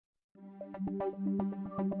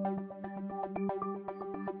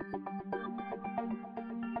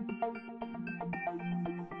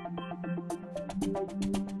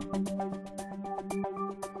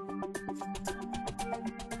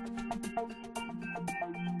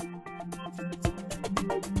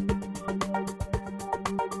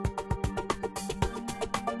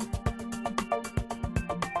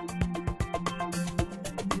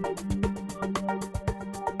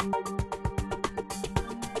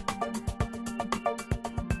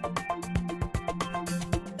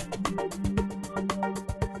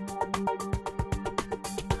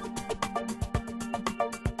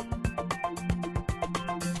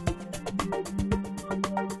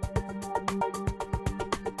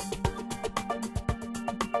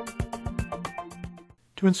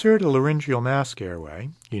To insert a laryngeal mask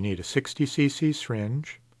airway, you need a 60 cc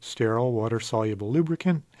syringe, sterile water-soluble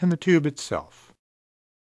lubricant, and the tube itself.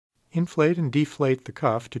 Inflate and deflate the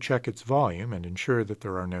cuff to check its volume and ensure that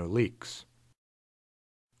there are no leaks.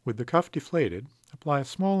 With the cuff deflated, apply a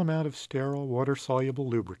small amount of sterile water-soluble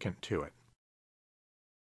lubricant to it.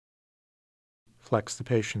 Flex the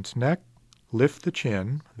patient's neck, lift the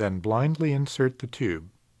chin, then blindly insert the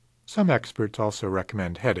tube. Some experts also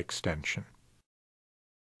recommend head extension.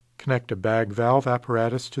 Connect a bag valve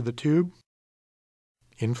apparatus to the tube.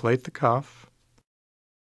 Inflate the cuff.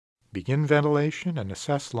 Begin ventilation and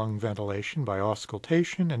assess lung ventilation by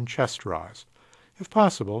auscultation and chest rise. If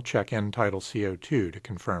possible, check end-tidal CO2 to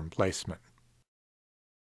confirm placement.